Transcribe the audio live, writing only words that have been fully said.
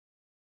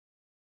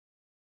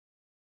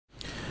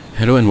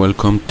Hello and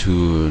welcome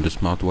to the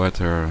Smart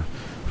Water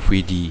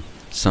 3D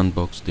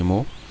sandbox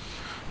demo.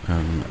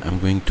 I'm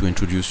going to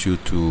introduce you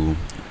to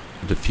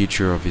the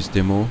feature of this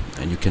demo,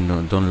 and you can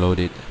download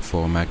it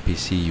for Mac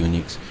PC,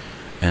 Unix,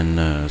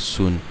 and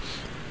soon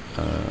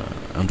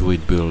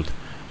Android build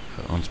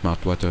on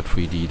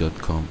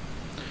smartwater3d.com.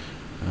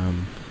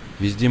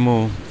 This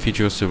demo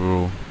features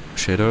several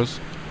shaders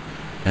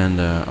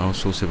and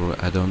also several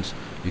add-ons.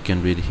 You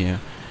can read here.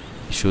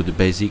 It shows the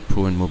basic,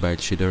 pro, and mobile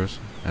shaders,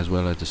 as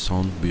well as the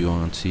sound,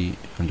 buoyancy,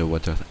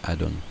 underwater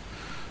add-on.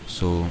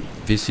 So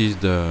this is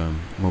the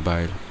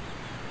mobile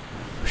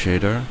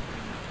shader.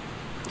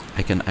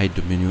 I can hide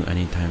the menu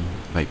anytime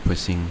by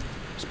pressing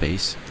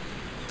space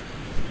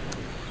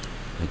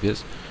like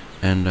this,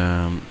 and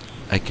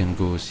I can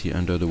go see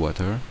under the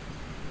water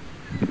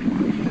like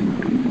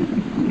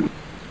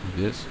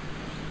this,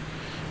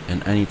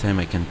 and anytime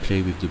I can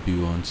play with the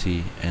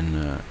buoyancy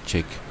and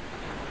check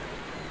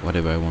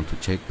whatever I want to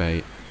check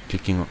by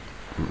clicking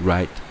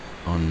right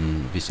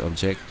on this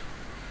object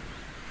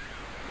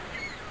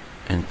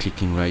and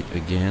clicking right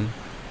again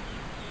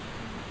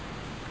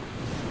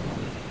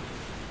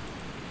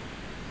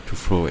to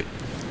throw it.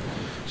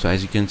 So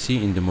as you can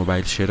see in the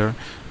mobile shader,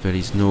 there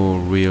is no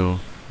real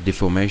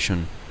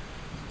deformation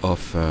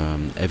of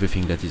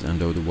everything that is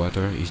under the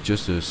water. It's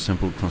just a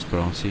simple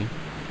transparency.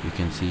 You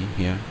can see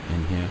here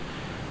and here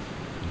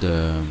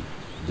the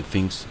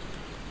things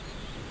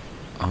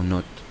are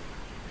not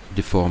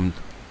deformed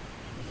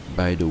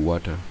by the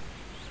water.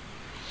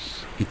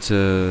 It's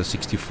a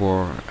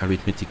 64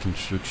 arithmetic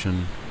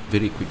instruction,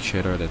 very quick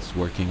shader that's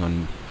working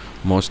on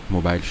most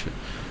mobile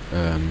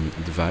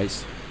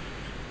device,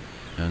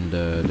 and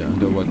the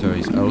underwater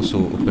is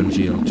also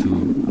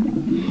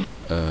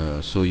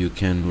OpenGL2, so you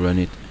can run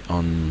it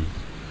on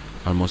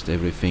almost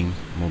everything,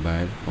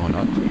 mobile or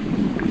not.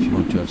 If you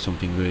want to have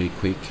something very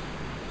quick,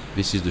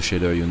 this is the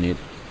shader you need.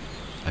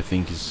 I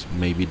think it's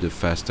maybe the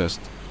fastest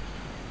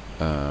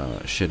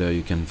shader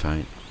you can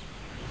find.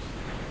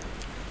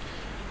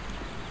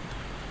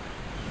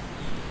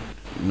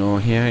 Now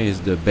here is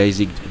the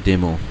basic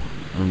demo.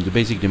 The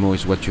basic demo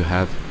is what you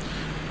have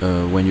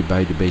when you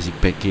buy the basic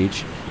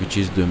package, which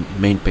is the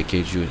main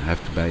package you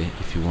have to buy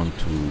if you want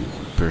to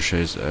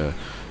purchase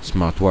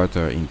Smart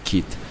Water in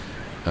kit.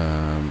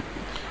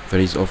 There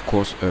is of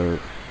course a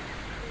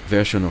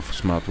version of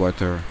Smart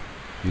Water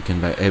you can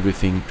buy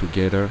everything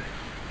together,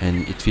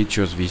 and it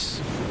features this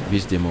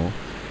demo,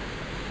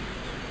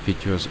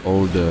 features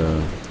all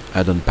the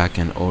add-on pack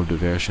and all the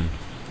version.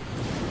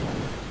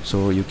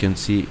 So you can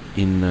see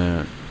in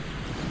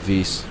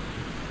this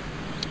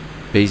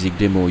basic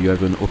demo you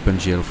have an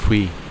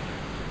OpenGL3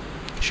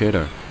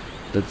 shader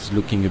that's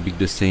looking a bit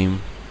the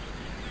same,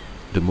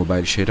 the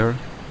mobile shader.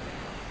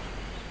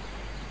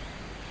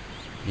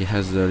 It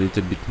has a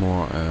little bit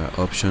more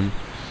option,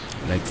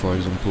 like for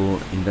example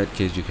in that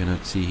case you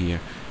cannot see here,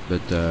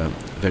 but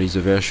there is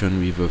a version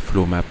with a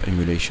flow map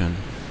emulation.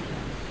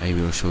 I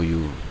will show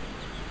you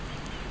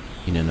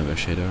in another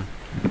shader.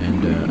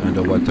 And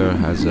underwater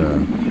has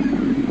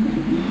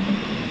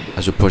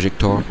a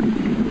projector.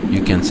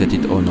 You can set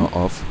it on or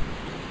off.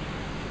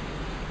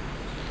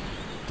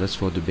 That's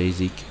for the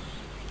basic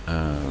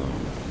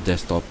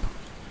desktop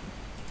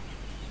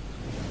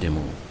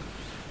demo.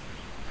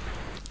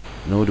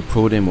 Now the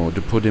pro demo.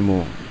 The pro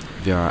demo,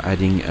 they are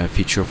adding a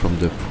feature from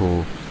the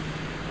pro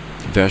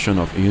version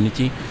of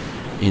Unity.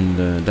 In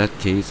that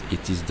case,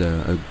 it is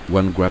the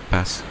one grab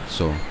pass.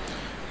 So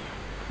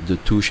the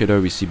two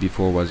shader we see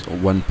before was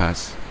one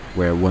pass,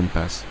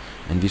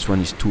 and this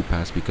one is two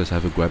pass because I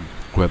have a grab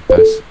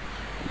pass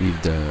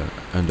with the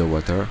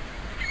underwater.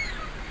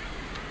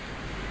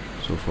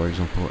 So for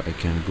example I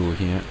can go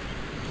here,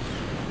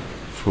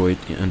 throw it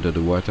under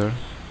the water,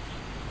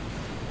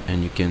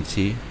 and you can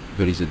see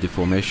there is a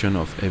deformation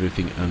of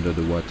everything under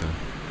the water.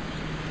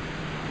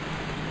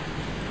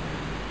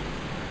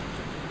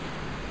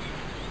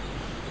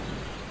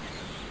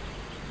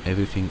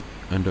 Everything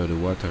under the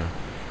water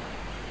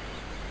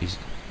is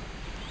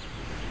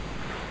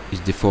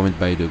deformed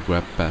by the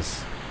grab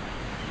pass.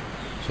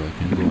 So I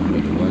can go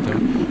under the water,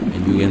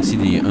 and you can see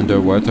the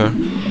underwater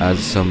has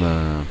some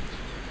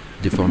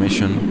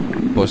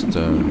deformation post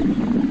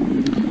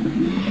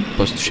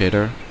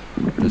shader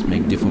that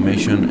make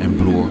deformation and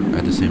blur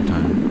at the same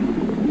time.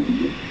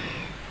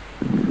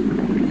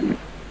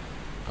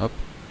 Up,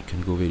 you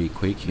can go very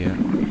quick here.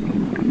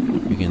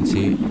 You can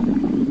see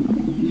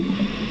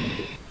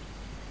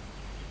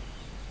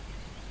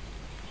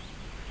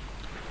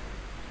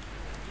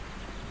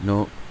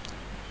now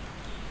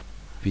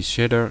this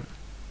shader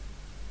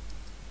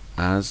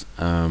as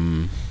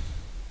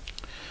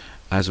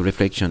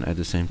reflection at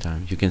the same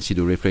time. You can see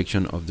the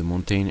reflection of the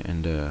mountain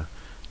and the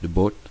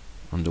boat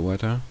on the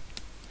water.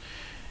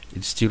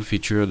 It still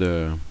features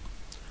the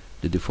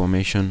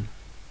deformation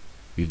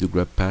with the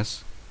grab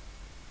pass.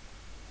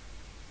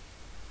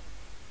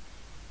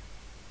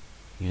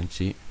 You can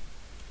see,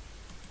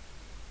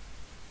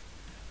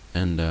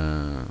 and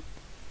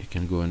you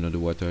can go under the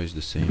water, is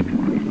the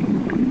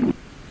same.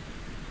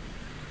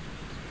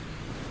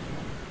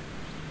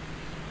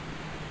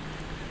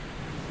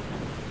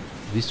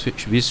 These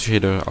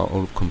shaders are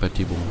all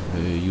compatible,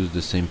 use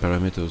the same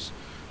parameters,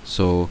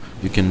 so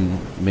you can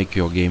make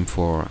your game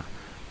for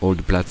all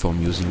the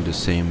platform using the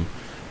same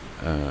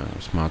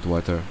smart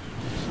water.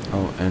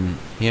 Oh, and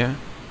here,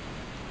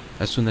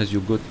 as soon as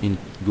you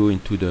go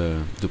into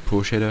the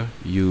Pro shader,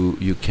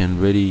 you can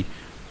really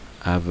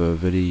have a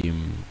very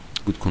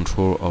good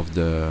control of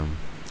the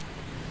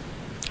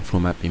flow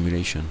map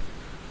emulation.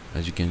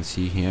 As you can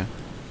see here,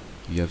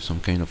 you have some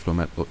kind of flow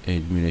map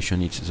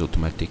emulation. It is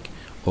automatic.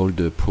 All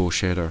the Pro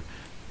shader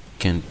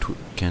can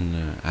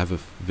have a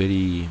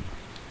very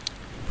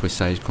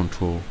precise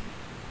control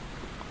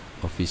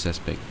of this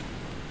aspect.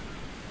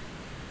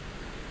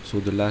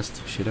 So the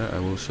last shader I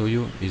will show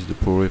you is the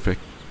Pro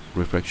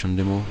refraction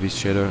demo. This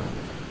shader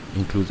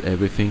includes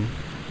everything.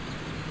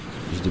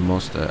 It's the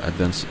most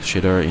advanced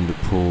shader in the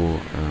Pro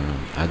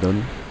add-on.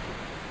 You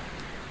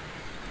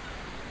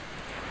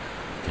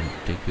can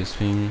take this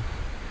thing.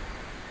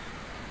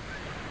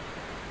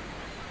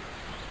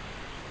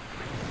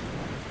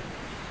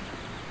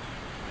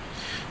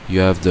 You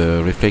have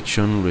the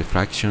reflection,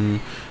 refraction,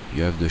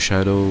 you have the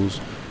shadows,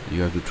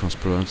 you have the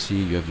transparency,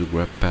 you have the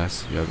grab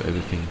path, you have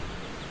everything.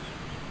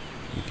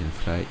 You can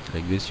fly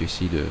like this. You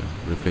see the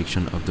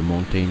reflection of the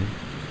mountain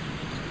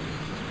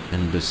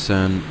and the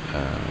sun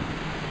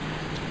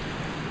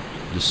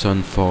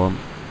form,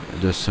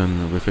 the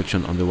sun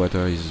reflection on the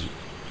water is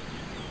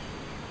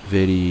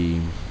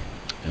very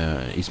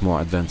is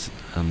more advanced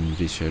on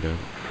this shader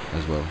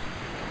as well.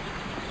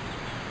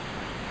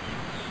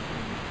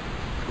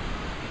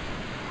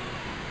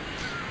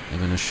 I'm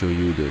gonna show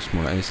you the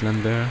small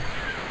island there.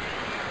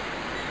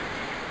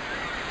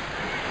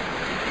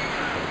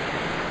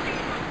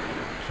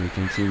 So you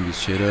can see in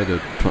this shader the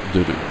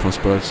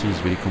transparency is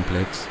very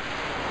complex.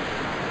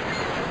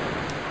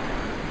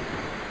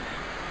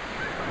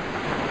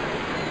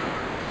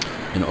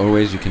 And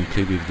always you can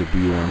play with the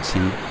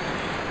buoyancy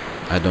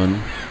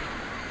add-on,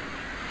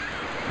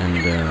 and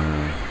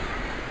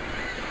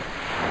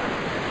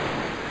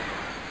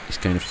it's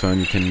kind of fun.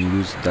 You can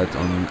use that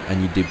on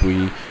any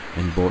debris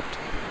and boat.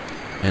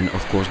 And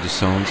of course the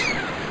sounds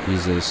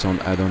is a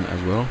sound add-on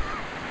as well.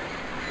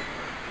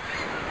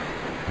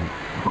 And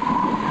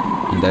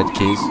in that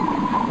case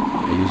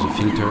I use a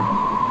filter.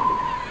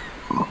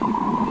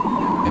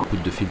 I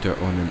put the filter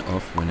on and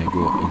off when I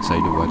go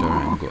inside the water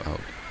and go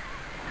out.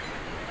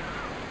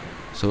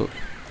 So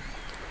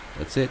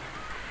that's it.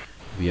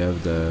 We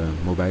have the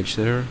mobile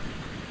shader,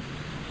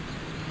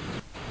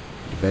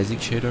 the basic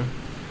shader,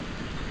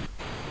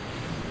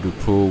 the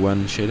Pro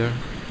 1 shader,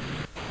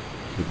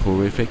 the Pro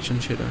reflection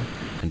shader,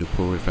 and the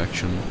Pro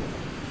refraction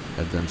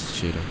advanced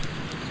shader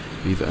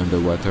with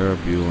underwater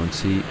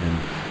buoyancy. And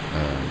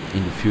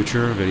in the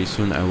future, very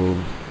soon, I will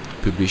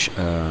publish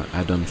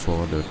add-on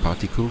for the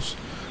particles,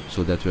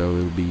 so that there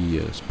will be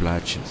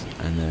splashes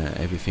and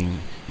everything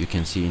you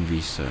can see in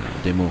this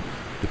demo.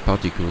 The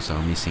particles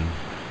are missing,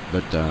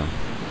 but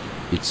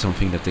it's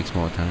something that takes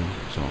more time,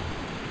 so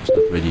it's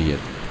not ready yet.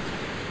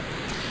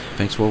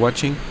 Thanks for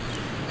watching,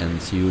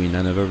 and see you in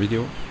another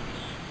video.